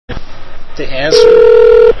The answer?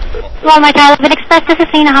 Well, my child, I've been expressed. This is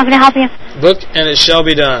Lena. How can I help you? Look, and it shall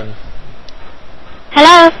be done.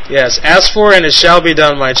 Hello? Yes, ask for and it shall be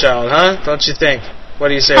done, my child, huh? Don't you think? What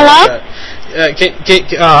do you say Hello? about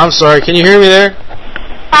that? I'm sorry. Can you hear me there?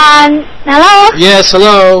 Hello? Yes,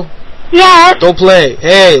 hello. Yes. Don't play.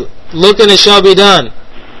 Hey, look and it shall be done.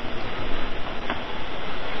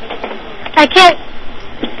 I can't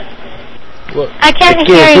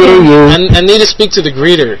hear you. I need to speak to the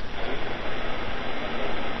greeter.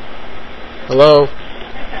 Hello?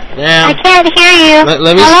 Ma'am. I can't hear you.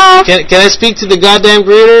 Let me. Hello? Can I speak to the goddamn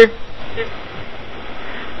greeter?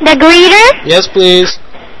 The greeter? Yes, please.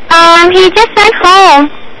 He just went home.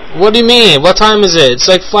 What do you mean? What time is it? It's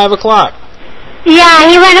like 5 o'clock. Yeah,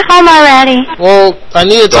 he went home already. Well, I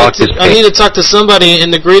need to talk to somebody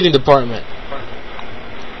in the greeting department.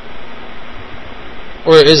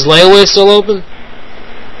 Or is layaway still open?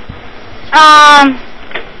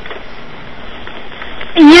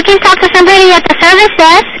 You can talk to somebody at the service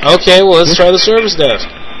desk. Okay, well, let's try the service desk.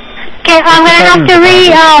 Okay, I'm gonna have to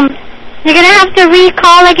you're gonna have to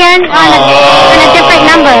recall again on a different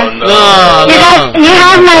number. No. You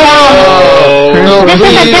have my No, this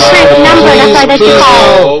please. is a different number. That's why you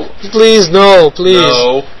call. Please, no, please.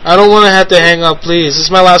 No. I don't want to have to hang up, please. This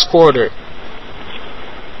is my last quarter.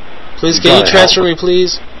 Please, can you transfer me,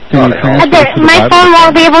 please? My phone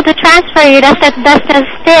won't be able to transfer you. That's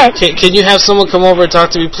it. Can you have someone come over and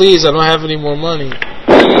talk to me, please? I don't have any more money.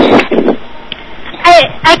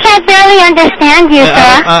 I can't barely understand you,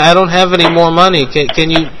 sir. I don't have any more money. Can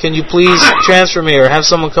you please transfer me or have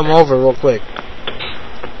someone come over real quick?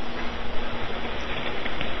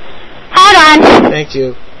 Hold on. Thank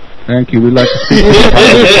you. Thank you. We'd like to speak to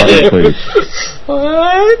the please.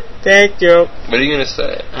 What? Thank you. What are you going to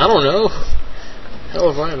say? I don't know. Hell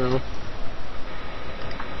if I know.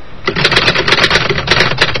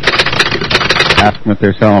 Ask them if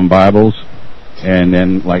they're selling Bibles, and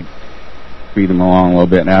then, like, feed them along a little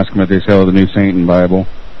bit and ask them if they sell the New Saint and Bible.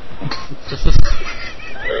 The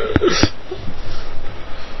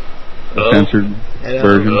censored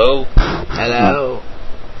version. Hello. Hello.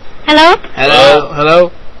 Hello? Hello.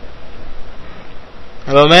 Hello.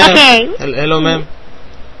 Hello, ma'am. Okay. Hello, ma'am.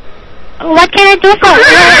 What can I do for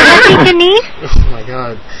you? What do you need? Oh my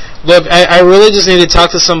God. Look, I really just need to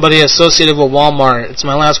talk to somebody associated with Walmart. It's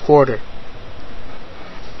my last quarter.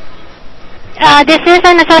 This is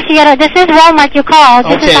an associated. This is Walmart you called.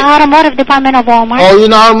 This is the automotive department of Walmart. Oh, you're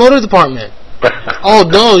in the automotive department. Oh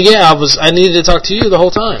no, yeah, I needed to talk to you the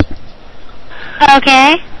whole time.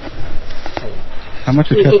 Okay. How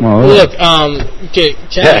much is Tesla? Look, okay,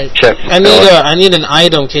 I need an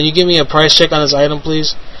item. Can you give me a price check on this item,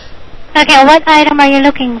 please? Okay, what item are you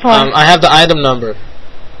looking for? I have the item number.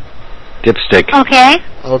 Dipstick. Okay.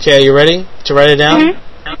 Okay, you ready to write it down?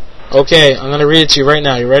 Mm-hmm. Okay, I'm gonna read it to you right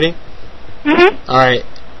now. You ready? Mm-hmm. All right.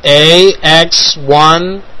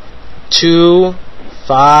 AX1 2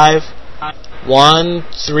 5 1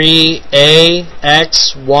 3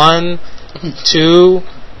 AX1 2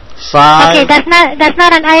 5. Okay, that's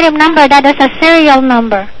not an item number. That is a serial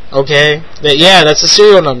number. Okay. That's a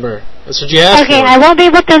serial number. That's what you asked for. Okay, I won't be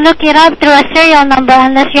able to look it up through a serial number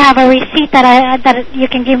unless you have a receipt that you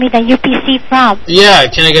can give me the UPC from. Yeah,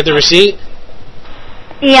 can I get the receipt?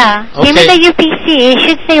 Yeah, okay. Give me the UPC. It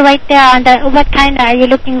should say right there on the what kind are you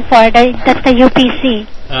looking for. That's the UPC.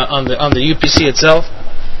 On the UPC itself.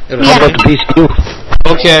 Yeah.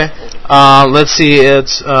 Okay. Let's see.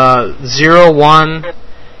 It's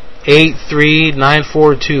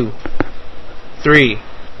 0183942 3.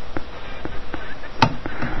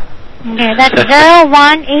 Okay, that's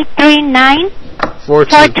 01839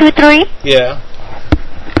 Yeah.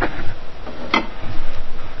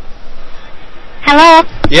 Hello?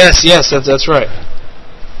 Yes, that's right.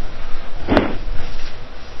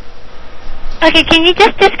 Okay, can you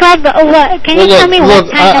just describe what? Can you tell me what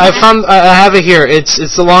kind of? I have it here.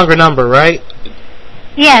 It's the longer number, right?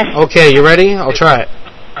 Yes. Okay, you ready? I'll try it.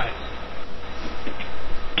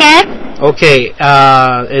 Okay. Okay,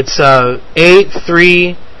 it's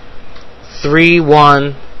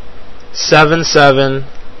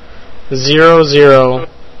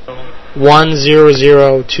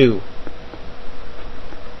 833177001002.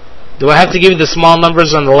 Do I have to give you the small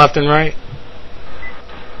numbers on the left and right?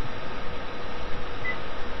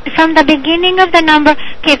 From the beginning of the number,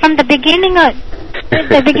 from the beginning of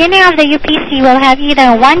the UPC will have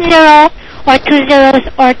either 10 or 2 zeros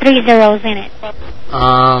or 3 zeros in it.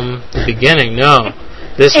 The beginning, no.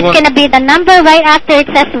 It's going to be the number right after it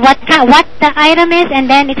says what the item is, and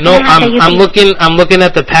then it's going to have the UPC. I'm looking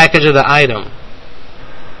at the package of the item.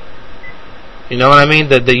 You know what I mean?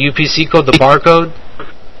 The UPC code, the barcode.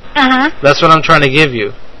 Uh-huh. That's what I'm trying to give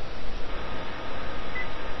you.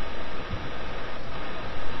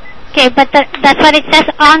 Okay, but that's what it says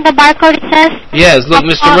on the barcode. It says. Yes, look,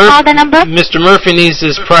 Mr. Murphy. All the number. Mr. Murphy needs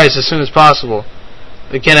this price as soon as possible.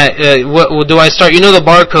 Can I? What do I start? You know the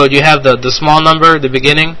barcode. You have the small number, the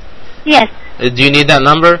beginning. Yes. Do you need that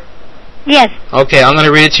number? Yes. Okay, I'm going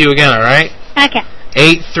to read it to you again. All right. Okay.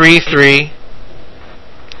 833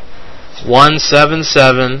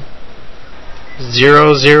 177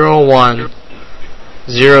 001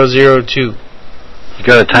 002. You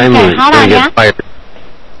got a time limit. Hold You're on, gonna get fired.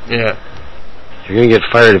 Yeah. You're gonna get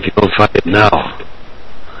fired if you don't find it now.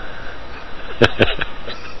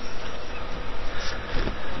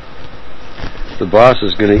 The boss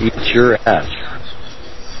is gonna eat your ass.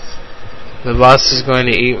 The boss is going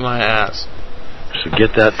to eat my ass. So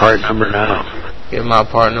get that part number now. Get my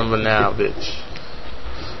part number now, bitch.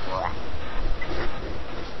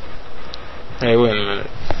 Hey, wait a minute.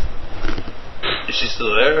 Is she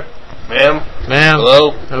still there? Ma'am? Ma'am?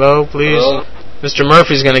 Hello? Hello, please? Hello? Mr.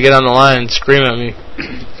 Murphy's going to get on the line and scream at me.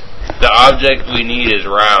 The object we need is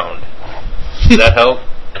round. Does that help?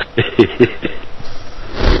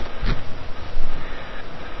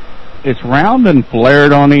 It's round and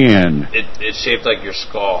flared on the end. It's shaped like your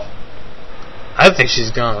skull. I think she's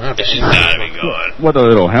gone. She's gotta be gone. What a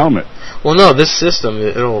little helmet. Well, no, this system,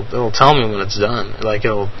 it'll tell me when it's done. Like,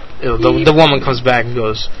 the woman comes back and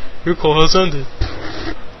goes, your call has ended.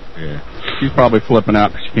 Yeah. She's probably flipping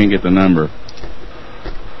out because she can't get the number.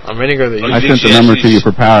 I'm ready to go to I sent the number to you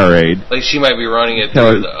for Powerade. Like she might be running it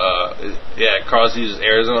through Carlos uses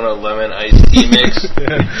Arizona lemon iced tea mix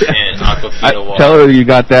and Aquafina water. Tell her you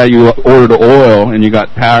got that, you ordered oil and you got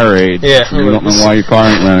Powerade. Yeah. You don't know why your car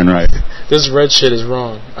ain't running right. This red shit is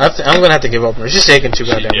wrong. I'm going to have to give up on her. She's taking too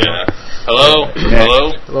goddamn long. Hello?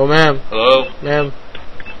 Hello? Hello, ma'am. Hello? Ma'am.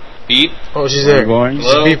 Beep? Oh, she's there. Going?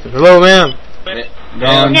 Hello? She's beeping. Hello, ma'am.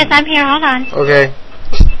 Ma'am? Yes, I'm here. Hold on. Okay.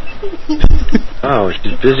 Oh,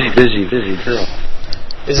 she's busy girl.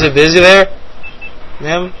 Is it busy there?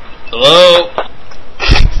 Ma'am? Hello?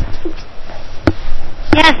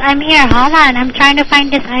 Yes, I'm here. Hold on. I'm trying to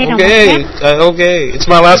find this item. Okay. Okay. It's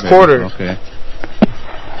my last quarter. Okay.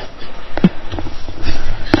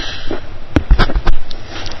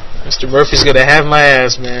 Mr. Murphy's going to have my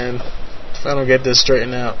ass, man. If I don't get this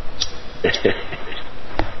straightened out.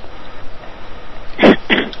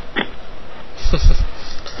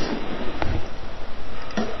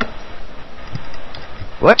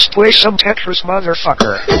 Let's play some Tetris,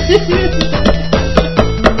 motherfucker.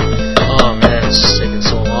 Oh, man. It's just taking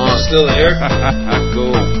so long. Still there?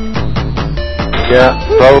 Cool. Yeah,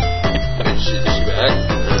 probably. Is she back?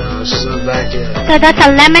 No, she's not back yet. So that's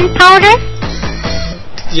a lemon powder?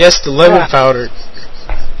 Yes, the lemon powder.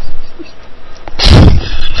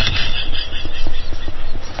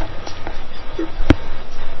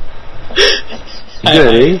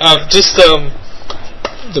 Good,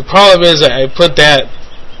 The problem is I put that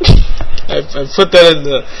I put that in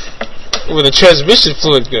where the transmission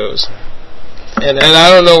fluid goes, and I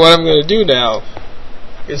don't know what I'm gonna do now.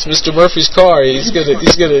 It's Mr. Murphy's car. He's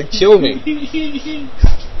gonna kill me. Is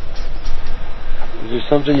there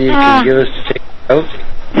something you can give us to take out?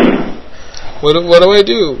 What do I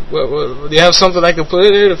do? What, do you have something I can put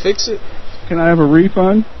in there to fix it? Can I have a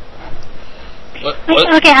refund? What?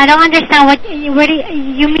 Okay, I don't understand. What do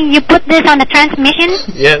you mean? You put this on the transmission?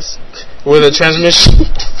 Yes, where the transmission.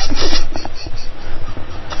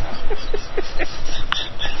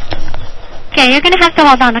 Okay, you're gonna have to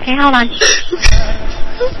hold on. Okay, hold on.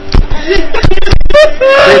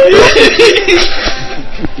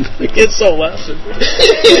 The kid's so laughing.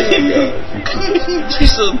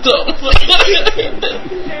 She's so dumb.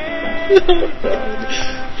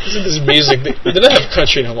 Listen to this music. They don't have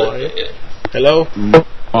country in Hawaii. Hello?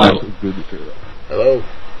 Oh, good to hear that. Hello?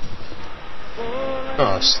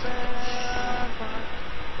 Oh,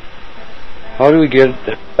 How do we get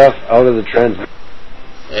the stuff out of the transmission?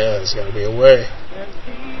 yeah, there's gotta be a way.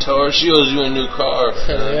 Tell her she owes you a new car.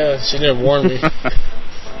 Yeah, she didn't warn me.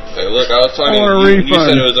 Hey, look, I was talking I want a to you. You refund.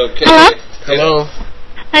 said it was okay. Hello? Hello?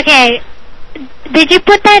 Okay, did you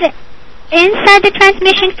put that inside the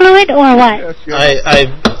transmission fluid or what?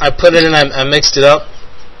 I put it in, I mixed it up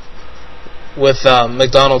with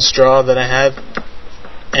McDonald's straw that I had,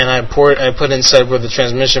 and I put it inside where the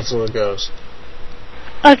transmission fluid goes.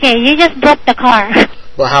 Okay, you just broke the car.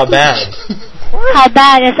 Well, how bad? How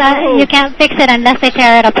bad is that? You can't fix it unless they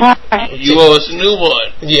tear it apart. You owe us a new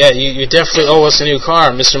one. Yeah, you definitely owe us a new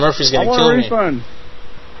car. Mr. Murphy's I gonna want kill a me. refund.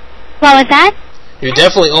 What was that? You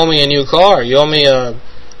definitely owe me a new car. You owe me a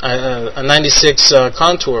 96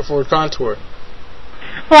 Contour, Ford Contour.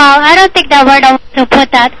 Well, I don't think that we're the ones who put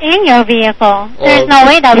that in your vehicle. There's no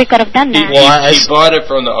way that we could have done that. He bought it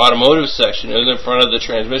from the automotive section. It was in front of the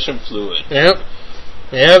transmission fluid. Yep.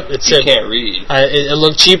 It said, you can't read. It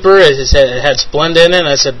looked cheaper. It had Splenda in it. And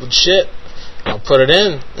I said, well, shit, I'll put it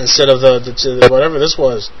in instead of the whatever this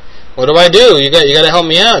was. What do I do? You got to help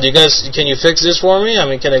me out. You guys, can you fix this for me? I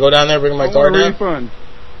mean, can I go down there and bring my car down? Refund.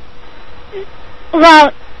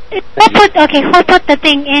 Well, who put the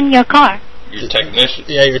thing in your car? Your technician.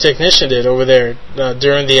 Yeah, your technician did over there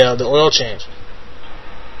during the oil change.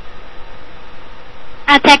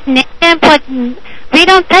 A technician put. We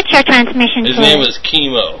don't touch your transmission. His name was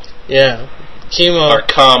Chemo. Yeah, Chemo. Or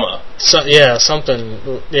Comma. Something.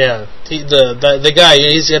 Yeah, the guy.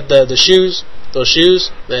 He's got the shoes. Those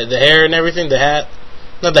shoes, the hair and everything, the hat.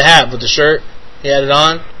 Not the hat, but the shirt. He had it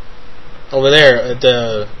on over there at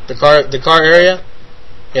the car area.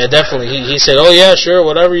 Yeah, definitely. He said, "Oh yeah, sure,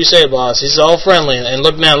 whatever you say, boss." He's all friendly, and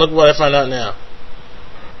look what I found out now.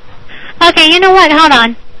 Okay, you know what? Hold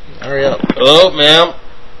on. Hurry up. Hello, ma'am.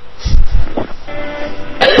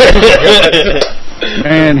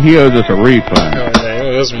 Man, he owes us a refund. Oh, man,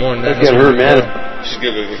 it was more than that. Get her, man. She's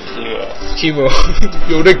gonna get Chemo. Chemo.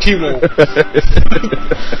 Yo, that Chemo.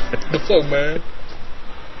 The fuck, man?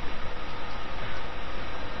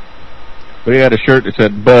 But he had a shirt that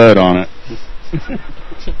said Bud on it.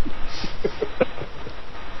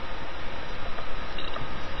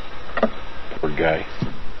 Poor guy.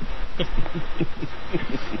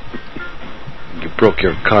 You broke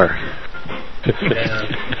your car. Yeah.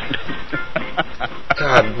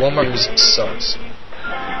 God, Walmart music sucks.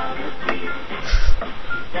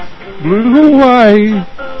 Blue Hawaii.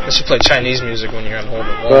 I should play Chinese music when you're on hold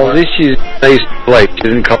at Walmart. Well, at least she's nice, polite. She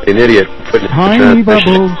didn't call me an idiot. Putting Tiny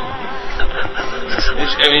bubbles.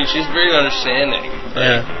 I mean, she's very understanding.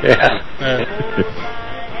 Yeah.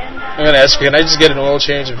 I'm gonna ask you, can I just get an oil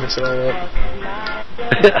change and fix it all up?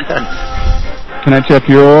 Can I check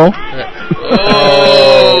your oil?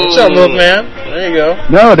 Oh, what's up, milkman? There you go.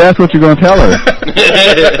 No, that's what you're going to tell her.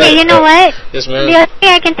 Hey, you know what? Yes, ma'am. The other thing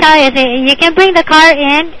I can tell you is that you can bring the car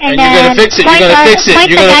in and then you're gonna fix it. You're gonna fix it.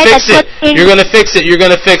 You're gonna fix it. You're gonna fix it. You're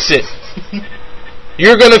gonna fix it.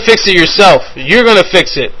 You're gonna fix it yourself. You're gonna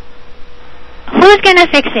fix it. Who's gonna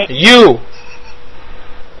fix it? You.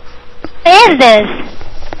 Who is this?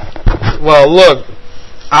 Well, look.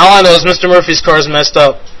 All I know is Mr. Murphy's car is messed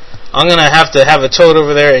up. I'm gonna have to have it towed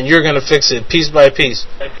over there, and you're gonna fix it piece by piece.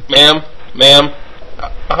 Ma'am,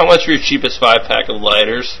 how much for your cheapest 5-pack of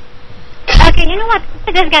lighters? Okay, you know what?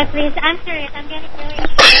 This guy, please. I'm serious. I'm getting really.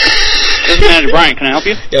 This is Manager Brian. Can I help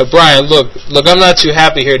you? Yeah, Brian. Look. I'm not too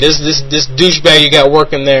happy here. This douchebag you got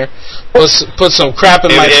working there put some crap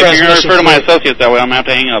in my transmission. If you're gonna refer to my associates that way, I'm gonna have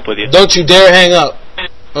to hang up with you. Don't you dare hang up.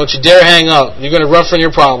 Don't you dare hang up. You're gonna run from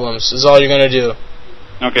your problems. Is all you're gonna do.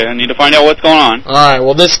 Okay, I need to find out what's going on. All right.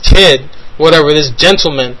 Well, this kid, this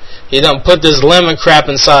gentleman, he done put this lemon crap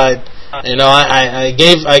inside. You know, I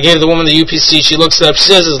gave the woman the UPC. She looks it up.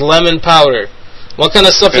 She says it's lemon powder. What kind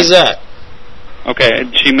of stuff is that? Okay,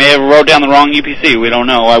 she may have wrote down the wrong UPC. We don't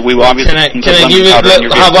know. We obviously can I give you?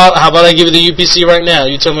 How about I give you the UPC right now?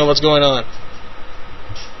 You tell me what's going on.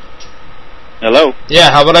 Hello.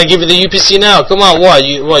 Yeah. How about I give you the UPC now? Come on. What?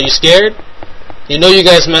 You scared? You know you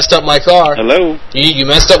guys messed up my car. Hello. You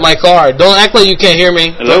messed up my car. Don't act like you can't hear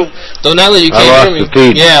me. Hello. Don't act like you can't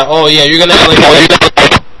hear me. Yeah. Oh yeah. You're gonna act like.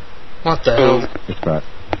 What the hell? It's back.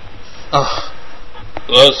 Oh.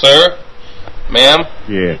 Hello, sir? Ma'am?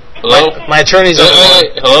 Yeah. Hello? My attorney's on the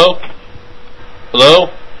line. Hello? Hello?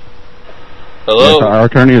 Hello? Yes, our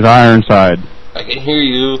attorney is Ironside. I can hear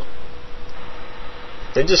you.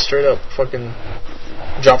 They just straight up fucking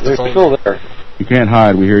dropped the phone. They're still there. You can't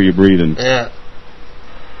hide. We hear you breathing. Yeah.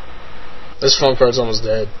 This phone card's almost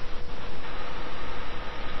dead.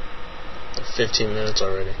 15 minutes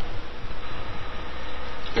already.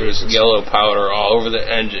 There's yellow powder all over the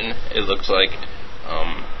engine. It looks like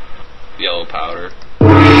yellow powder.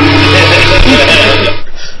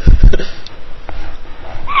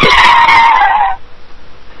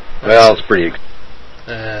 Well, it's pretty.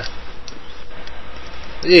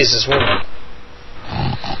 Jesus, woman.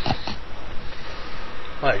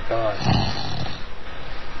 My God.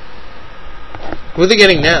 What are they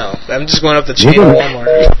getting now? I'm just going up the chain of Walmart.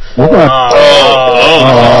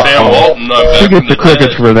 Sam Walton. Who gets the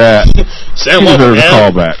crickets for that? Sam He Walton. deserves a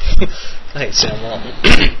callback. I hate Sam Walton.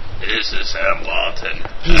 This is Sam Walton.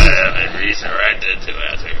 I have a reason right to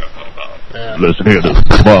answer your phone call. Yeah. Listen here,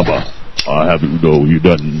 Bubba. I happen to know you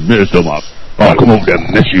done messed them up. I'll come over there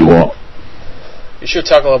and mess you up. You should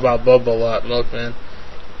talk about Bubba a lot, Milkman.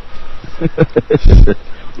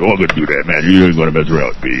 I'm going to do that, man. You ain't going to mess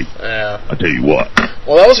around with me. Yeah. I'll tell you what.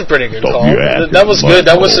 Well, that was a pretty good call. That was good.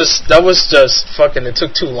 That was just fucking. It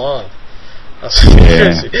took too long.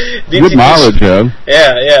 Yeah. Good mileage, though.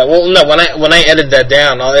 Yeah. Well, no. When I edit that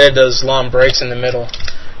down, all I edit does long breaks in the middle.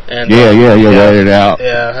 And, write it out.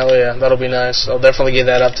 Yeah, hell yeah, that'll be nice. I'll definitely give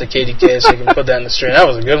that up to KDK so you can put that in the stream. That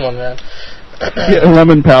was a good one, man. Yeah,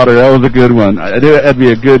 lemon powder, that was a good one. That'd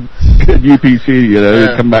be a good UPC, you know,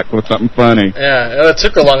 Yeah. come back with something funny. Yeah, it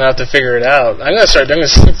took her long enough to figure it out. I'm gonna start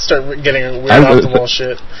getting weird off the wall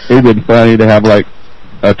shit. It'd been funny to have like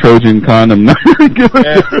a Trojan condom.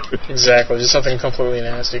 Yeah, exactly. Just something completely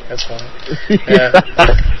nasty. That's fine. Yeah.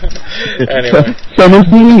 Anyway. Summer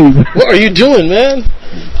Eve. What are you doing, man?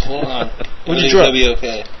 Hold on. What'd you drop? Be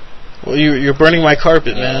okay. Well, you're burning my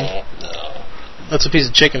carpet, man. No. That's a piece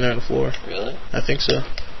of chicken there on the floor. Really? I think so.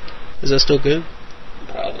 Is that still good?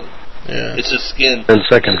 Probably. Yeah. It's just skin. 10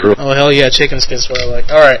 second rule. Oh, hell yeah, chicken skin's what I like.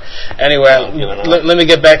 Alright, anyway, let me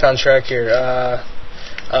get back on track here.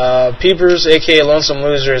 Peepers, a.k.a. Lonesome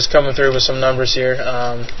Loser, is coming through with some numbers here.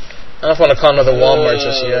 I don't want to call another Walmart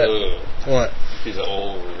just yet. What? He's an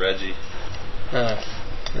old Reggie. Oh,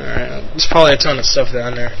 alright. There's probably a ton of stuff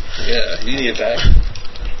down there. Yeah, you need it back.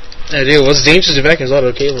 Yeah, dude, what's dangerous to back? There's a lot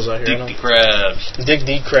of cables out here. Dick D. Crabs. Dick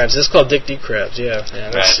D. Crabs. This is called Dick D. Crabs, yeah.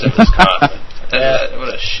 That's Wisconsin. What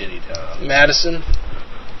a shitty town. Madison.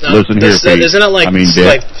 Listen here, Pete. Isn't it like Dick.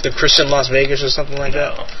 like the Christian Las Vegas or something like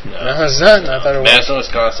that? No, it's not. I thought it was. Madison,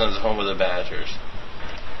 Wisconsin is home of the Badgers.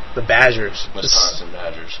 The Badgers. Wisconsin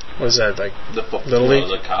Badgers. What is that, like The Little League?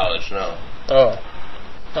 The college, no.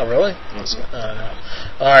 Oh, really? No.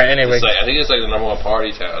 Alright, anyway. I think it's like the number one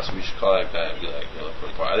party town, so we should call it that. Be like,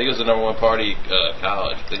 I think it's the number one party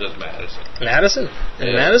college. I think it was Madison. Madison? In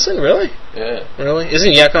Yeah. Madison? Really? Yeah. Really?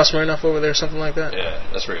 Isn't Yakov Smirnoff over there or something like that? Yeah,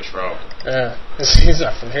 that's where he's from. Yeah. He's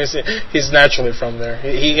not from here. He's naturally from there.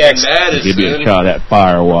 He acts... Madison. He'd be shot at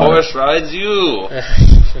firewater. Horse rides you.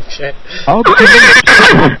 Okay. Oh,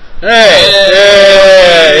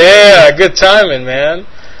 Yeah, good timing, man.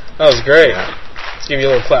 That was great. Let's give you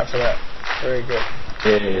a little clap for that. Very good.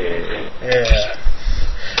 Yeah.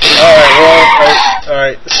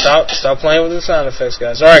 Alright, stop playing with the sound effects,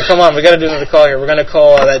 guys. Alright, come on, we gotta do another call here. We're gonna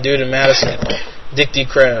call that dude in Madison, Dick D.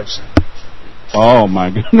 Crabs. oh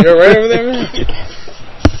my goodness. You're right over there, man?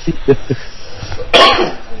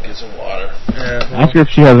 Get some water. Yeah, Ask her if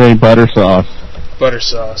she has any butter sauce. butter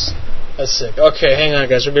sauce. That's sick. Okay, hang on,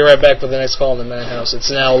 guys. We'll be right back with the next call in the Madhouse.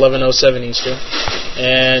 It's now 11:07 Eastern,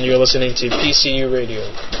 and you're listening to PCU Radio.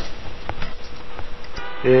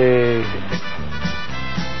 Yay.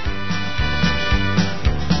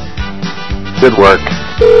 Good work.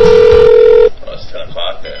 Oh, it's 10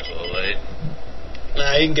 o'clock there. It's a little late.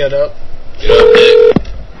 Nah, you can get up. Get up,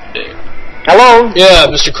 Dick. Hello? Yeah,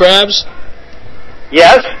 Mr. Krabs?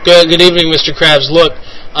 Yes? Good evening, Mr. Krabs. Look,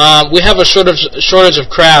 we have a shortage of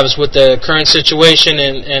crabs with the current situation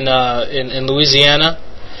in Louisiana,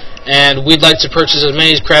 and we'd like to purchase as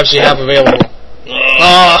many crabs as you have available.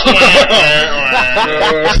 Oh.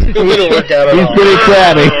 It wouldn't work out at all. He's pretty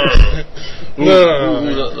crabby. No.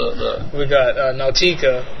 Look. We got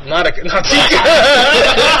Nautica. Nautica.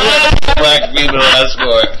 Black female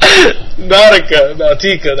escort.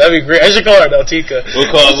 Nautica. That'd be great. I should call her Nautica.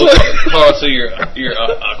 We'll call it so you're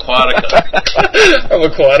Aquatica. I'm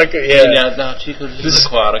Aquatica, yeah. Nautica, this is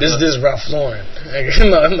Aquatica. This is Ralph Lauren.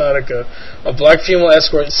 Nautica. A black female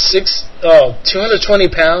escort, 220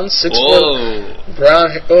 pounds, 6 foot, brown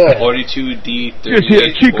hair.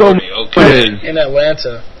 42D3840. Chico. Okay. In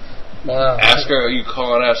Atlanta. Wow. Ask her, you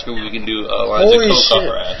call and ask her if we can do lines Holy of coke shit. off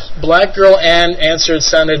her ass. Black girl Ann answered,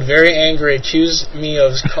 sounded very angry, accused me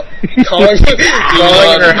of calling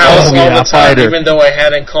in her house all the time, even though I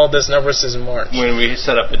hadn't called this number since March. When we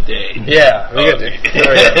set up a date. Yeah, we got to.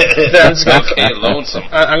 Okay, lonesome.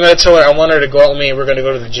 I'm going to tell her I want her to go out with me and we're going to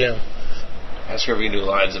go to the gym. Ask her if we can do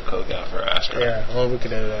lines of coke out for her. Ask her. Yeah, well, we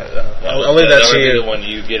could do that. I'll leave that to you. That would be the one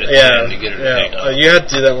you get it to get her to hang up. You have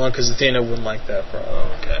to do that one because Athena wouldn't like that, probably.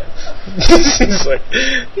 Oh, okay. She's like,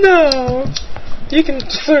 no, you can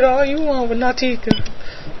flirt all you want with Nautica.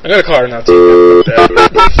 I'm going to call her Nautica.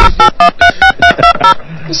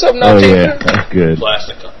 What's up, Nautica? Oh, yeah, that's good.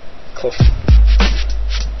 Plastica. Cliff.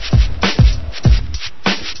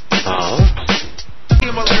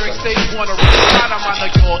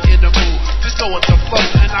 Just go with the flow,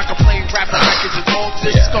 and I can play rap records and all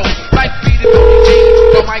disco. Like beat it on the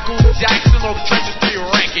James or Michael Jackson or the Treasure 3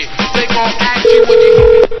 ranking. They gon' ask you when you.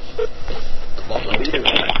 Come on,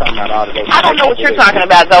 talking about all the way. I don't know what you're talking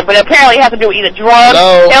about, though, but apparently it has to do with either drugs,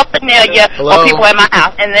 paraphernalia, or people at my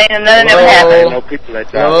house. And then none of them happened. No people at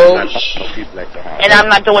your house. No people at your house. And I'm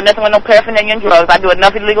not doing nothing with no paraphernalia and drugs. I do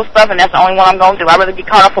enough illegal stuff, and that's the only one I'm going to do. I'd rather get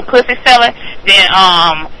caught up for pussy selling than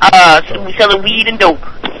selling weed and dope.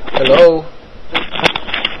 Hello?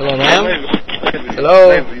 Hello, ma'am?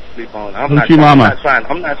 Hello? I'm not trying to pimp.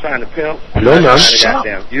 I'm not trying to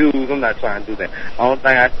goddamn use. I'm not trying to do that. The only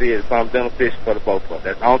thing I see is something beneficial for the both of us.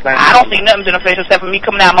 That's the only thing I don't see nothing beneficial except for me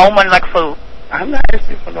coming out more money like food. I'm not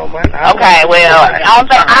asking for no money. Okay, well, I don't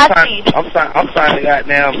think I see. I'm trying to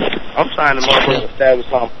goddamn. I'm trying to motherfucker establish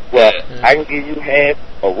something. Well, I can give you half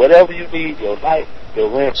or whatever you need, your life, your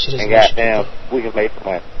rent, and goddamn, we can make some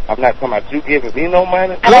money. I'm not talking about you giving me no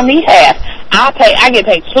money. I don't need half. I get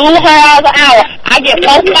paid $200 an hour. I get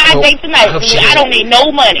 4-5 dates a night. I don't need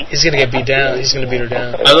no money. He's gonna get beat down. He's gonna beat her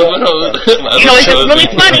down. I don't know. You know, it's just really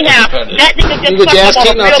funny how that nigga just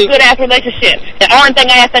fucked up on a real good ass relationship. The only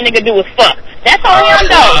thing I asked that nigga to do was fuck. That's on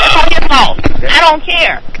him though. That's on his fault. I don't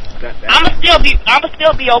care. I'ma still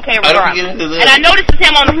be okay regardless. And I know this is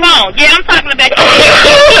him on the phone. Yeah, I'm talking about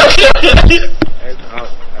you.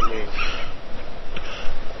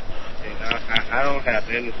 I don't have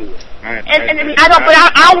anything to do with it. I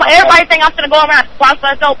don't want everybody think I'm finna go around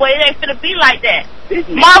sponsor dope, but it ain't finna be like that.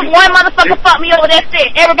 One motherfucker fuck me over, that's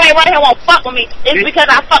it. Everybody right here won't fuck with me. It's because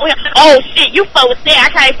I fuck with him. Oh shit, you fuck with that. I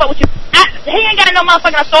can't fuck with you. He ain't got no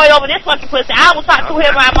motherfucking authority over this fucking pussy. I will talk to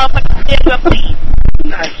him right motherfucking please.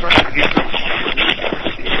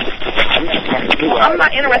 I'm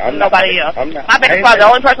not interested in nobody else. My baby father, the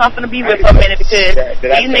only person I'm finna be with for a minute because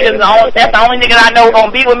these niggas, that's the only nigga I know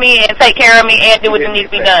gonna be with me and take care of me and do what needs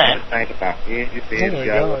to be done. Think about you being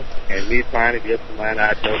together and me trying to get some money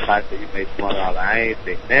out your pocket, you make $20. I ain't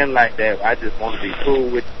think nothing like that. I just want to be cool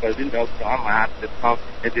with you because, you know, so I'm gonna have to come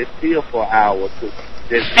and just chill for an hour or two.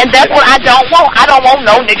 And that's what I don't want. I don't want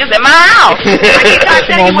no niggas in my house. I keep trying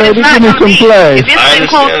to tell you what it's not going to be. If this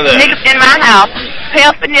includes niggas in my house,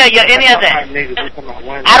 paraphernalia, any of that.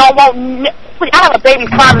 I don't want... I have a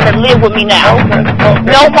baby father that live with me now.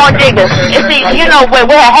 No more niggas. And see, you know, what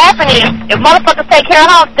happened is, if motherfuckers take care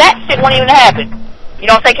of house, that shit won't even happen.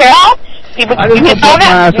 You don't take care of house? People, you get thrown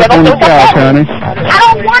out. I don't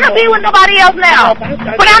want to be with nobody else now.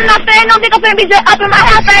 But I'm not saying no nigga finna be just up in my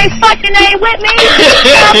house. They ain't fucking, they ain't with me.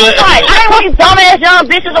 I ain't want these dumbass young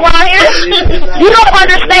bitches around here. You don't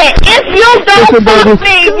understand. If you don't fuck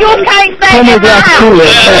me, you can't stay in my house.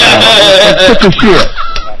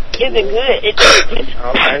 Is it good?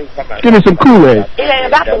 Give me some Kool-Aid. It ain't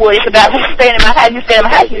about the wood. It's about who's staying in my house. You stay in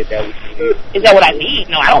my house. Is that what I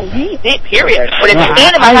need? No, I don't need it, period. But if you stay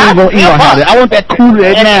in my house, I want that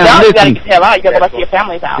Kool-Aid now. You gotta get the hell out. You gotta go back to your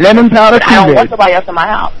family's house. Lemon powder Kool-Aid. I don't want nobody else in my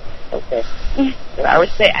house. Okay. I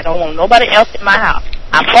already said I don't want nobody else in my house.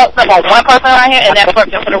 I fucked up on one person right here, and that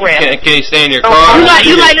fucked up for the rest. Can you stay in your car?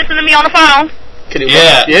 You like listening to me on the phone?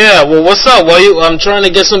 Yeah. Well, what's up? I'm trying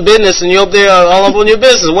to get some business, and you're up there all up on your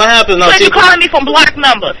business. What happened? You calling me from block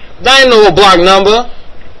numbers. That ain't no block number.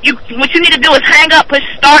 What you need to do is hang up, push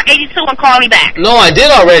star 82, and call me back. No, I did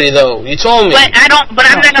already though. You told me. But I'm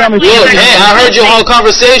not gonna. Look, hey, I heard your whole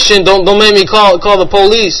conversation. Don't make me call the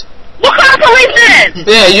police. What kind of police is?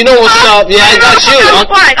 Yeah, you know what's up. Yeah, I got you.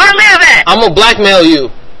 I'm gonna blackmail you.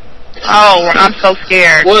 Oh, I'm so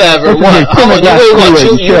scared. Whatever. What? You weigh what?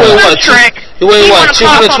 You weigh what?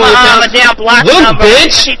 220 pounds?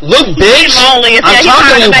 Look, bitch. I'm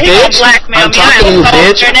talking to you, bitch. I'm talking to you,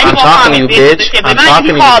 bitch. I'm talking to you, bitch. I'm talking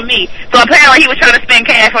to you. Called me, so apparently he was trying to spend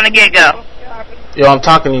cash from the get-go. Yo, I'm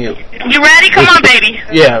talking to you. You ready? Come on, baby.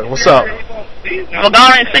 Yeah, what's up? Well, go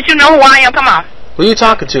on, since you know who I am, come on. Who you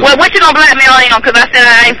talking to? Well, what you gonna blackmail on? Because I said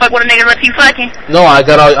I ain't fuck with a nigga unless he fucking. No, I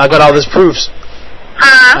got all these proofs.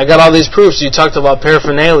 Huh? I got all these proofs. You talked about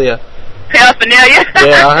paraphernalia. Paraphernalia?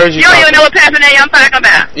 Yeah, I heard you. You don't even know what paraphernalia I'm talking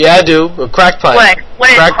about. Yeah, I do. A crack pipe. What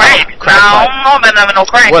is crack? I don't know about no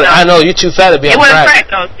crack. What? I know you too fat to be on crack. It wasn't crack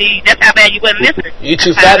though. See, that's how bad you wasn't listening. You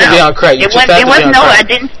too fat to be on crack. It wasn't. No, I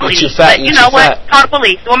didn't sleep. You too fat. But you know what? Call the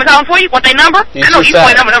police. You want me to call them for you? Want their number? I know you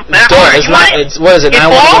want their number. What is it?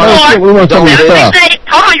 911. We want some stuff.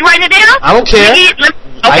 Hold on, you writing it down? I don't care.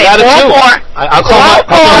 Okay, I got it too. I'll call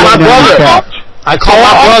my brother. I call my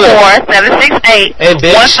brother. 44768 Hey,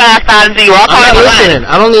 bitch. 1550. I'm not listening.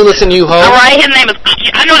 I don't need to listen to you, ho. All right, his name is.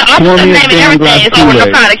 I know the officer's name and everything. It's over the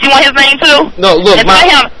products. You want his name too? No, look, my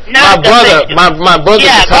brother. My brother's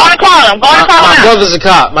a cop. Yeah, go on and call him. My brother's a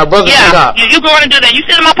cop. My brother's a cop. You go on and do that. You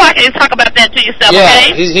sit in my pocket and talk about that to yourself,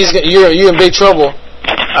 okay? Yeah, you're in big trouble.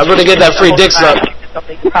 I better get that free dick suck.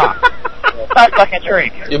 Stop fucking trick.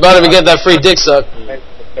 You better get that free dick suck.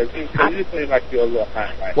 I You seem like you're a little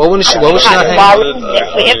hot right What was she not hanging?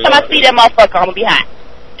 Every time I see that motherfucker, I'm gonna be hot.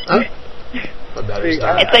 Huh?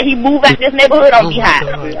 And so he moved back this neighborhood, I'm gonna be hot.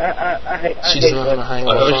 She doesn't know how to hang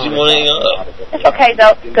up. It's okay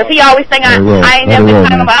though, cause he always think I ain't never been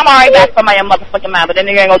talking about. I'm already got somebody in motherfucking mind, but then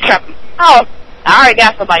nigga ain't gonna trap me. Oh, I already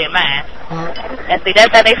got somebody in mind. And see,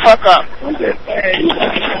 that's how they fuck up.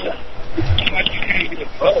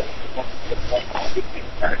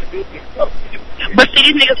 But see,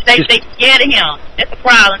 these niggas, they scared of him. That's the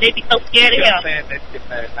problem. They be so scared of him.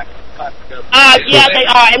 Yeah, they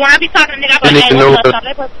are. And when I be talking to niggas, I'm like, hey, what's up?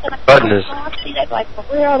 They be like, for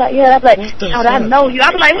real? Like, yeah, I'm like, how do I know you?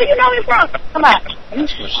 I'm like, where you know me from? Come on. I'm like,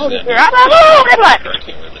 oh, they be like,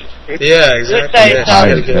 yeah,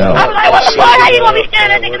 exactly. Yeah, I'm like, what the fuck? How you gonna be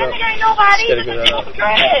scared of that nigga? That nigga ain't nobody.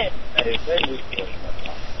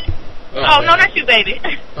 Oh, no, not you, baby.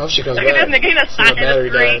 I hope she comes back. Look at this nigga, he done signed in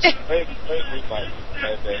the street.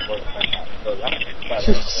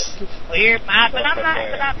 Weird, man, but I'm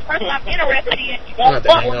interested in you. I'm not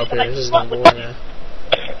hanging up here. This is not boring, man.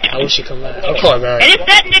 I wish she come back. I'll call her back. And it's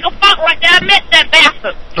that nigga fuck right there. I met that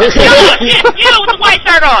bastard. You with the white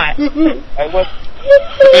shirt on. Was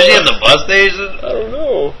he at the bus station? I don't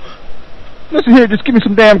know. Listen here, just give me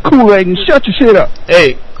some damn Kool-Aid and shut your shit up.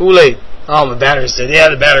 Hey, Kool-Aid. Oh, my battery's dead. Yeah,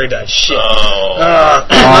 the battery died. Shit. Oh.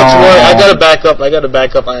 I gotta back up.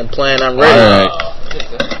 I am playing. I'm ready.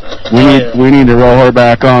 We need to roll her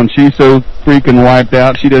back on. She's so freaking wiped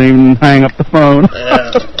out, she didn't even hang up the phone.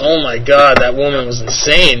 Yeah. Oh my God, that woman was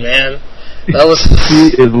insane, man. That was.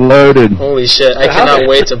 She is loaded. Holy shit! I cannot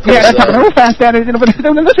wait to post that.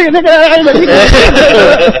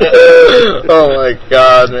 Oh my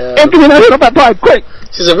God, man. Quick.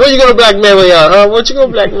 She said, "What you gonna blackmail me on, huh? What you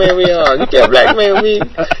gonna blackmail me on? You can't blackmail me.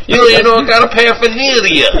 You don't even know what kind of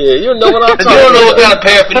paraphernalia. Yeah, you don't know what I'm talking about. You don't know what kind of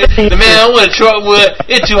paraphernalia. The man I want to truck with,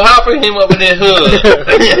 it's too hot for him up in that hood.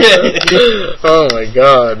 Oh my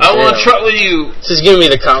God. I want to truck with you. She's giving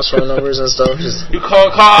me the cops' phone numbers and stuff. You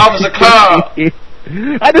call Officer Carl.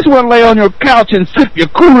 I just want to lay on your couch and sip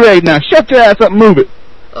your Kool-Aid now. Shut your ass up and move it.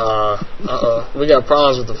 We got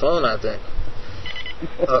problems with the phone, I think.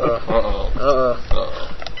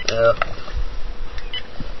 Yeah.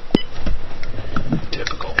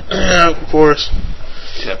 Typical. Yeah, of course.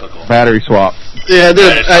 Typical. Battery swap. Yeah,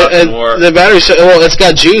 the battery. Well, it's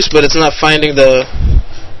got juice, but it's not finding the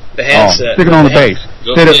handset. Stick it on the base.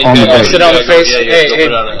 Hit it on the base. Sit on the face.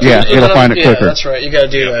 Yeah, it'll find it quicker. That's right. You gotta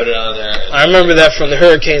do that. Put it on there. I remember that from the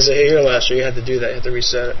hurricanes that hit here last year. You had to do that. You had to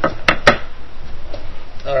reset it.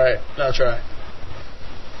 All right, now try.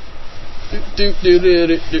 Through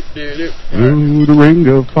the ring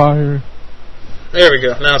of fire. There we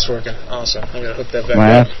go. Now it's working. Awesome. I'm gonna hook that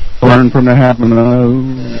back up. Learn from the happening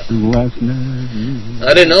last night.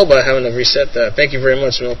 I didn't know about having to reset that. Thank you very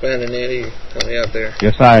much, Milkman and Nanny. Help me out there.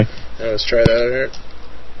 Yes, let's try that out here.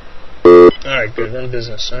 Alright, good. Run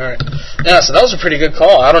business. Alright. Yeah, so that was a pretty good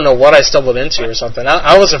call. I don't know what I stumbled into or something.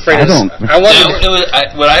 I was afraid what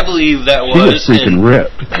I believe that was. He was freaking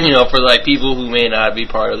ripped. You know, for like people who may not be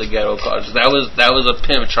part of the ghetto culture, that was a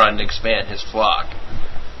pimp trying to expand his flock.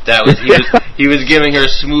 That was he was giving her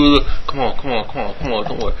smooth. Come on.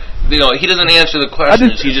 You know, he doesn't answer the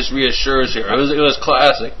questions. He just reassures her. It was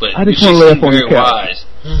classic, but she seemed very wise.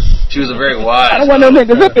 She was a very wise. I don't want no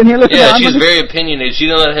niggas up in here. Listen, yeah, she's very opinionated. She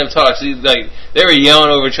didn't let him talk. She they were yelling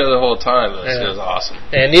over each other the whole time. It was awesome.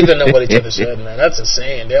 And neither know what each other said, man. That's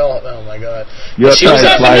insane. They all. Oh my God. She was trying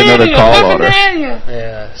to slide another call on her.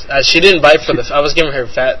 Yeah, she didn't bite for the. I was giving her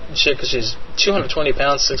fat shit because she's 220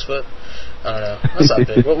 pounds, 6 foot. I don't know. That's not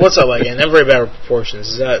big. What's up like? And very bad proportions.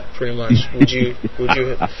 Is that pretty much? Would you?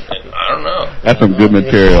 I don't know. That's some good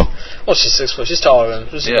material. Well, she's 6 foot. She's taller than.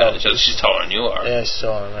 She's taller than you are. Yeah, she's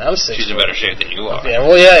taller than me. I'm 6. She's in better shape than you are. Yeah.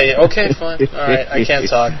 Well, yeah. Okay, fine. All right. I can't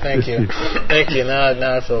talk. Thank you. Now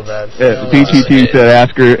I feel bad. DTT said,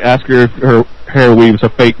 ask her if her hair weave's a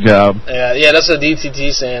fake job. Yeah, that's what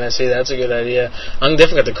DTT saying. I see that's a good idea. I'm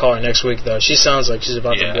definitely going to call her next week though. She sounds like she's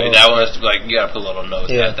about to blow. Yeah, that one's like you got to put a little note.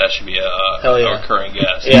 Yeah, that should be a recurring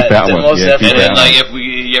guest. Yeah, most definitely. And then like if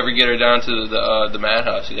you ever get her down to the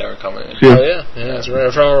Madhouse, you got her coming in. Oh yeah, that's right.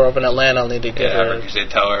 If I'm up in Atlanta, I'll need to get her. They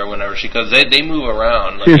tell her whenever because they move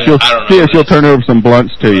around. Like, I don't know. She'll turn over some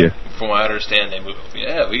blunts to you. From what I understand, they move.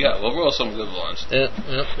 Yeah, we'll roll some good blunts. Yeah.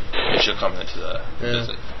 And she'll come into the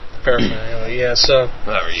visit. paraphernalia. Yeah, so.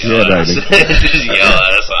 Whatever, yell at us. Just yell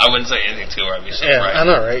at us. I wouldn't say anything to her. I'd be surprised. Yeah, I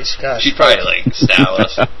know, right? Gosh. She'd probably, like, style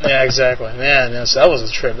us. Yeah, exactly. Man, so that was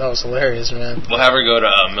a trip. That was hilarious, man. We'll have her go to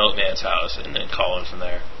Milkman's house and then call him from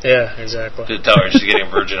there. Yeah, exactly. To tell her she's getting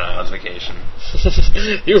Virgin Islands vacation.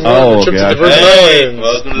 You've on a trip to the Virgin Islands.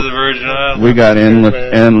 Welcome to the Virgin Islands. We got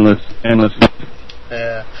endless.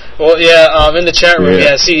 Yeah. Well, yeah. In the chat room,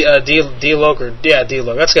 see, D-Loc.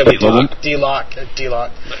 That's gotta be D-Loc.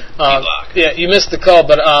 Yeah, you missed the call,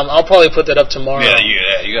 but I'll probably put that up tomorrow. You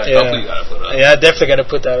definitely gotta put it up. Yeah, I definitely gotta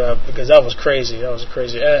put that up because that was crazy.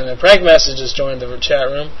 And then Prankmaster just joined the chat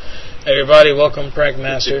room. Everybody, welcome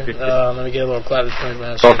Prankmaster. Let me get a little clap to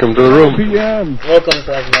Prankmaster. Welcome to the room. Welcome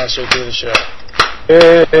Prankmaster to the show.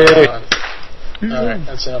 Hey. Alright,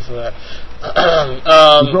 that's enough of that.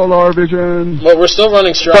 Solar Vision. Well, we're still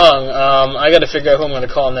running strong. I got to figure out who I'm going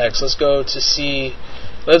to call next. Let's go to see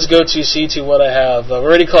to what I have. We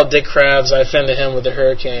already called Dick Krabs. I offended him with the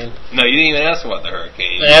hurricane. No, you didn't even ask about the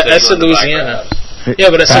hurricane. Yeah, that's in Louisiana. Yeah,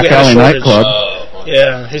 but I see we had a shortage.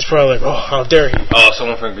 Yeah, he's probably like, oh, how dare he? Oh,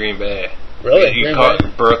 someone from Green Bay. Really? You call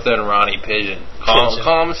Bertha and Ronnie Pigeon. Call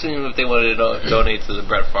them and see if they wanted to donate to the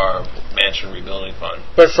Brett Favre Mansion Rebuilding Fund.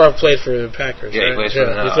 Brett Favre played for the Packers. Yeah, right? he plays for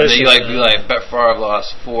them. Be like, Brett Favre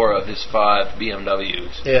lost 4 of his 5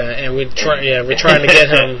 BMWs. Yeah, and we're trying to get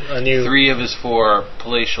him a new. 3 of his 4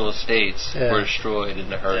 palatial estates were destroyed in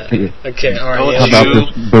the hurricane. Yeah. Okay, all right. How about this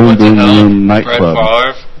Boom Boom Room nightclub?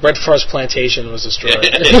 Brett Favre's plantation was destroyed.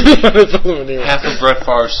 Half of Brett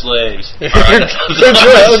Favre's slaves. Man,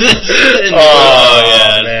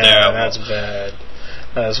 that's bad.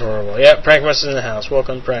 That's horrible. Yeah, Prankmaster's in the house.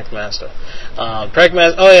 Welcome, Prankmaster.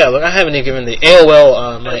 Prankmaster. Oh yeah, look, I haven't even given the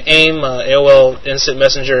AOL. My AOL Instant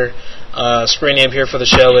Messenger screen name here for the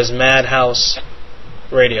show is Madhouse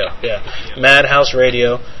Radio. Yeah, Madhouse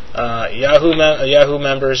Radio. Yahoo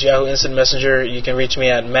members, Yahoo Instant Messenger. You can reach me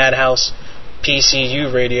at Madhouse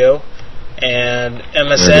PCU Radio, and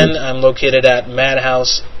MSN. I'm located at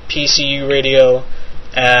Madhouse PCU Radio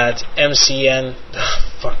at MCN.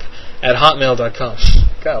 At hotmail.com.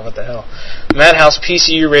 God, what the hell? Madhouse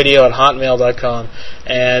PCU Radio at hotmail.com.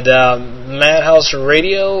 And Madhouse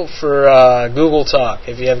Radio for Google Talk.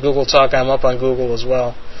 If you have Google Talk, I'm up on Google as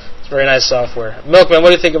well. It's very nice software. Milkman, what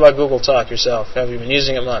do you think about Google Talk yourself? Have you been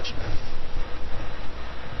using it much?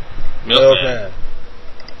 Milkman.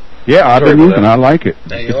 Yeah, I've been using it. I like it.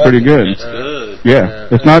 It's pretty good. It's good. Yeah,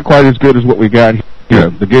 it's not quite as good as what we got here.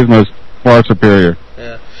 The Gizmo's far superior.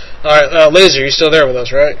 Yeah. All right, Laser, you're still there with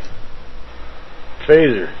us, right?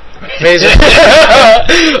 Phaser. Laser.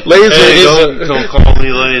 Hey, don't call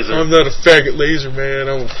me Laser. I'm not a faggot laser, man.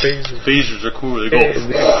 I'm a phaser. Phasers are cool. They go.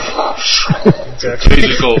 Exactly.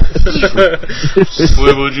 Phaser go.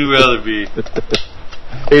 Where would you rather be?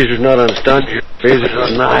 Phaser's not on stun. Phaser's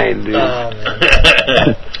on 9, dude. Oh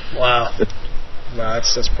man. Wow. No,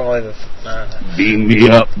 that's probably the. Beam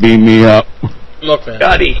me up. Look, man.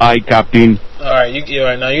 Hi, Captain. All right, you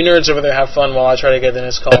now you nerds over there have fun while I try to get the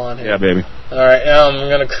next call on here. Yeah, baby. All right, I'm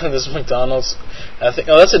gonna call this McDonald's. I think.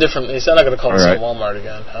 Oh, that's a different. He's not gonna call this Walmart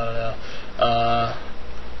again. I don't know.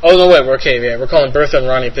 Oh no, wait. We're okay. Yeah, we're calling Bertha and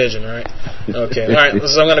Ronnie Pigeon, right? Okay. All right.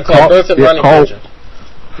 So I'm gonna call Bertha and Ronnie Pigeon.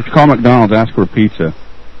 If you call McDonald's, ask for a pizza.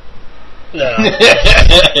 No.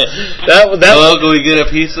 Hello, can we get a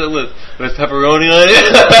pizza with pepperoni on it?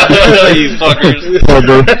 You fuckers.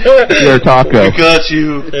 Or taco. We got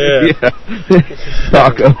you. Yeah.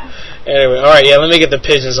 Taco. Anyway, all right, yeah, let me get the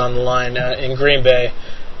pigeons on the line in Green Bay.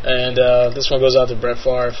 And this one goes out to Brett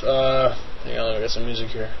Favre. Hang on, let me get some music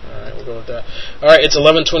here. All right, we'll go with that. All right, it's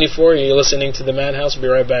 11:24. You're listening to the Madhouse. We'll be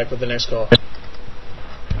right back with the next call.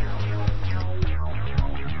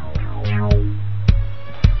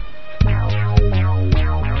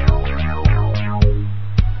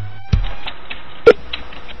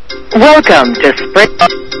 Welcome to Spring.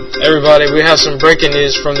 Everybody, we have some breaking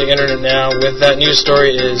news from the internet now. With that news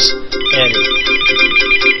story is Andy.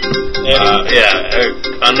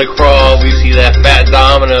 On the crawl, we see that Fats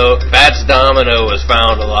Domino was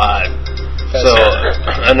found alive.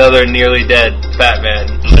 Another nearly dead fat man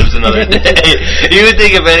lives another day. You would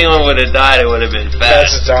think if anyone would have died, it would have been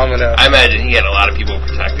Fats. Fats Domino. I imagine he had a lot of people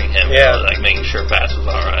protecting him. Yeah. Like making sure Fats was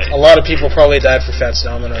alright. A lot of people probably died for Fats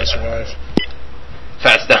Domino to survive.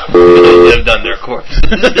 Fats Domino lived on their corpse. He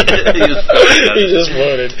just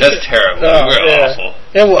voted. That's terrible. We're awful.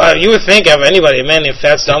 Yeah, well, you would think of anybody, a man named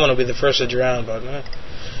Fats Domino would be the first to drown, but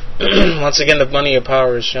once again, the money of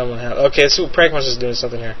power is shown. Okay, so Prankmaster's doing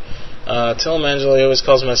something here. Tell him Angelo, he always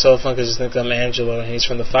calls me my cell phone because he thinks I'm Angelo, and he's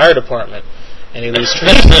from the fire department. And he leaves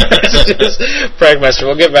Prankmaster.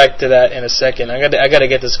 We'll get back to that in a second. I got to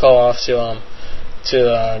get this call off to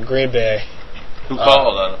to Green Bay. Who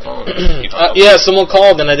called on the phone? Yeah, someone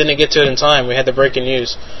called and I didn't get to it in time. We had the breaking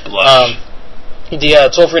news. Blush. The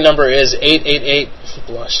toll-free number is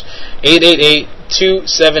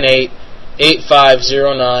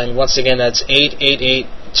 888-278-8509. Once again, that's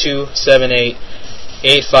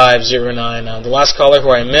 888-278-8509. The last caller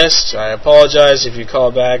who I missed, I apologize. If you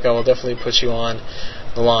call back, I will definitely put you on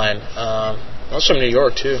the line. I was from New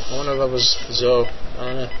York, too. I wonder if that was Zoe. I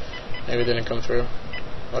don't know. Maybe it didn't come through.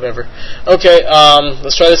 Whatever. Okay,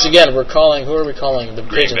 let's try this again. We're calling. Who are we calling? The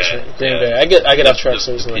Green Pigeons. Bay. Green Bay. I get off track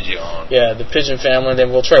so easily. Yeah, the Pigeon family.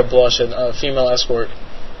 Then we'll try to blush a female escort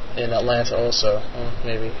in Atlanta also.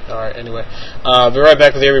 Maybe. All right. Anyway, be right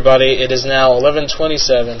back with you, everybody. It is now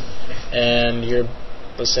 11:27, and you're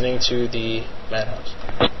listening to the Madhouse.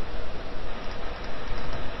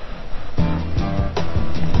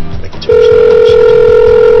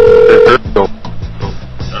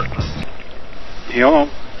 Hello.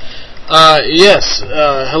 Yes.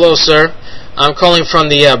 Hello, sir. I'm calling from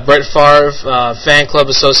the Brett Favre Fan Club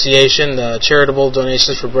Association, charitable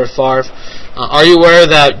donations for Brett Favre. Are you aware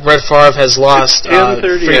that Brett Favre has lost...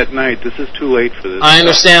 10:30 at night. This is too late for this. I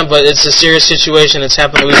understand, but it's a serious situation. It's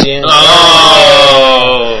happened in Louisiana.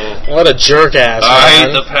 Oh! What a jerk-ass, I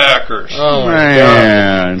hate the Packers. Oh, my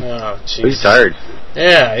man. God. Oh, He's tired.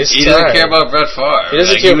 Yeah, he's He tired. doesn't care about Brett Favre. He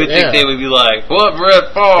doesn't care. You would think they would be like, "What,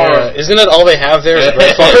 Brett Favre?" Yeah. Isn't it all they have there is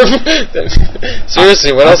Brett Favre?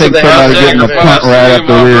 Seriously, what else do they have? I think somebody getting a punt right up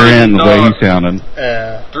the rear end the way he sounded.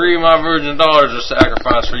 Yeah. 3 of my virgin dollars are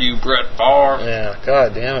sacrificed for you, Brett Favre. Yeah,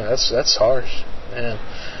 God damn it, that's harsh, man.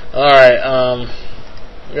 All right,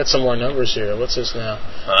 we got some more numbers here. What's this now?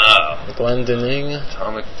 Glendening.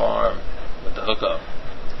 Atomic Farm with the hookup.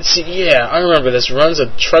 See, yeah, I remember this. Runs a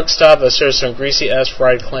truck stop that serves some greasy-ass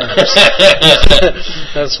fried clams.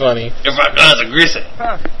 That's funny. Your fried clams are greasy.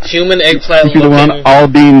 Human eggplant looking.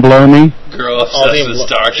 Aldine Blomey. Girl obsessed with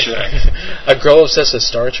Star Trek. A girl obsessed with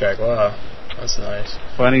Star Trek. Wow, that's nice.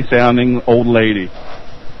 Funny sounding old lady.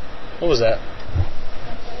 What was that?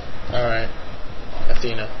 All right,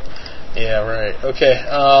 Athena. Yeah, right. Okay,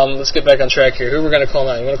 let's get back on track here. Who are we gonna call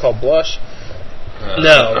now? You wanna call Blush?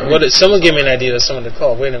 No. Someone give me an idea of someone to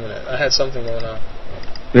call. Wait a minute. I had something going on.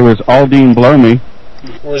 There was Aldine Blomey.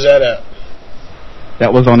 Where's that at?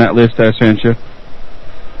 That was on that list I sent you.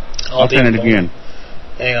 I'll send it again.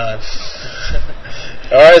 Hang on.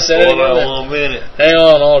 All right, send it again. Hold on 1 minute. Hang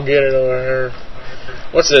on, I'll get it over here.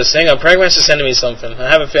 What's this? Hang on. Pragmaster's sending me something. I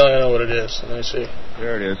have a feeling I know what it is. Let me see.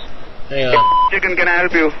 There it is. Hang on. Chicken, can I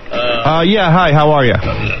help you? Yeah, hi, how are you?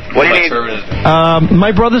 What do you need?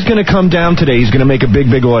 My brother's going to come down today. He's going to make a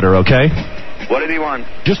big order, okay? What did he want?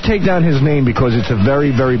 Just take down his name because it's a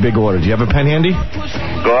very, very big order. Do you have a pen handy?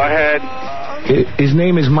 Go ahead. His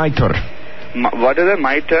name is Miter. What is it,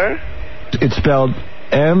 Miter? It's spelled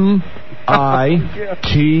M-I-T-U-R,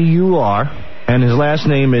 and his last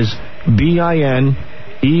name is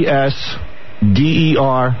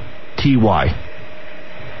B-I-N-E-S-D-E-R-T-Y.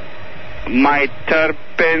 My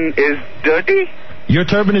turban is dirty? Your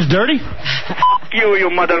turban is dirty? you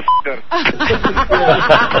motherfucker.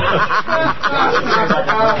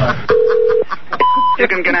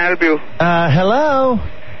 Chicken, can I help you? Hello?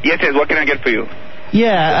 Yes, what can I get for you?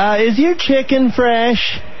 Yeah, is your chicken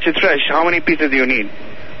fresh? It's fresh. How many pieces do you need?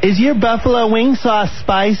 Is your buffalo wing sauce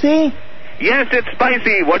spicy? Yes, it's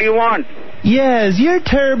spicy. What do you want? Yeah, is your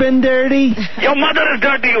turban dirty? Your mother is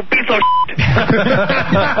dirty, you piece of shit.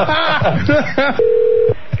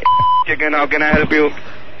 Chicken, how can I help you?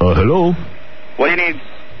 Hello? What do you need?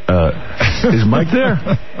 Is Mike there?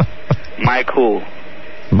 Mike who?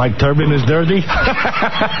 Mike Turban is dirty?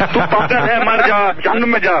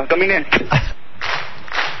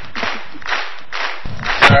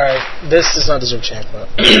 Alright, this does not deserve chant, but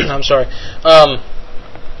I'm sorry.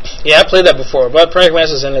 Yeah, I played that before, but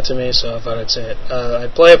Prankmaster sent it to me, so I thought I'd say it.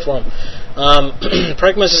 I'd play it for him.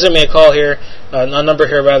 Prankmaster sent me a call here, a number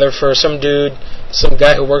here rather, for some dude, some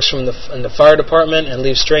guy who works in the fire department and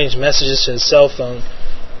leaves strange messages to his cell phone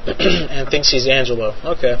and thinks he's Angelo.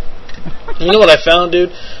 Okay. You know what I found,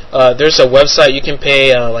 dude? There's a website you can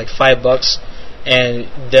pay like $5, and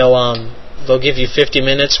they'll give you 50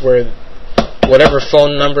 minutes where whatever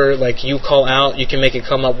phone number like you call out, you can make it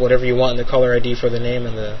come up whatever you want in the caller ID for the name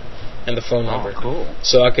and the phone number. Oh, cool.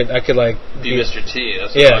 So I could like be Mr. T.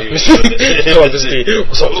 That's yeah. all you Mr. T.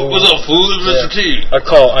 What's up, fool? Mr. T. I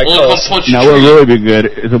call. Now what would really be good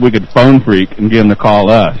is if we could phone freak and get him to call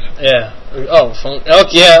us. Yeah. Oh, phone. Oh,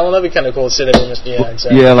 yeah. Well, that'd be kind of cool to sit there. Yeah,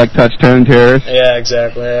 exactly. Yeah, like touch tone terrorist. Yeah,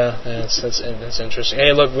 exactly. Yeah, that's interesting.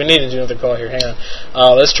 Hey, look, we need to do another call here. Hang on.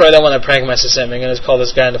 Let's try that one that Prankmaster sent me. I'm gonna call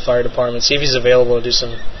this guy in the fire department, see if he's available to do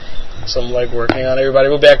some some legwork. Hang on, everybody.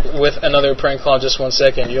 We'll be back with another prank call in just 1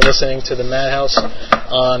 second. You're listening to the Madhouse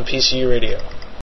on PCU Radio.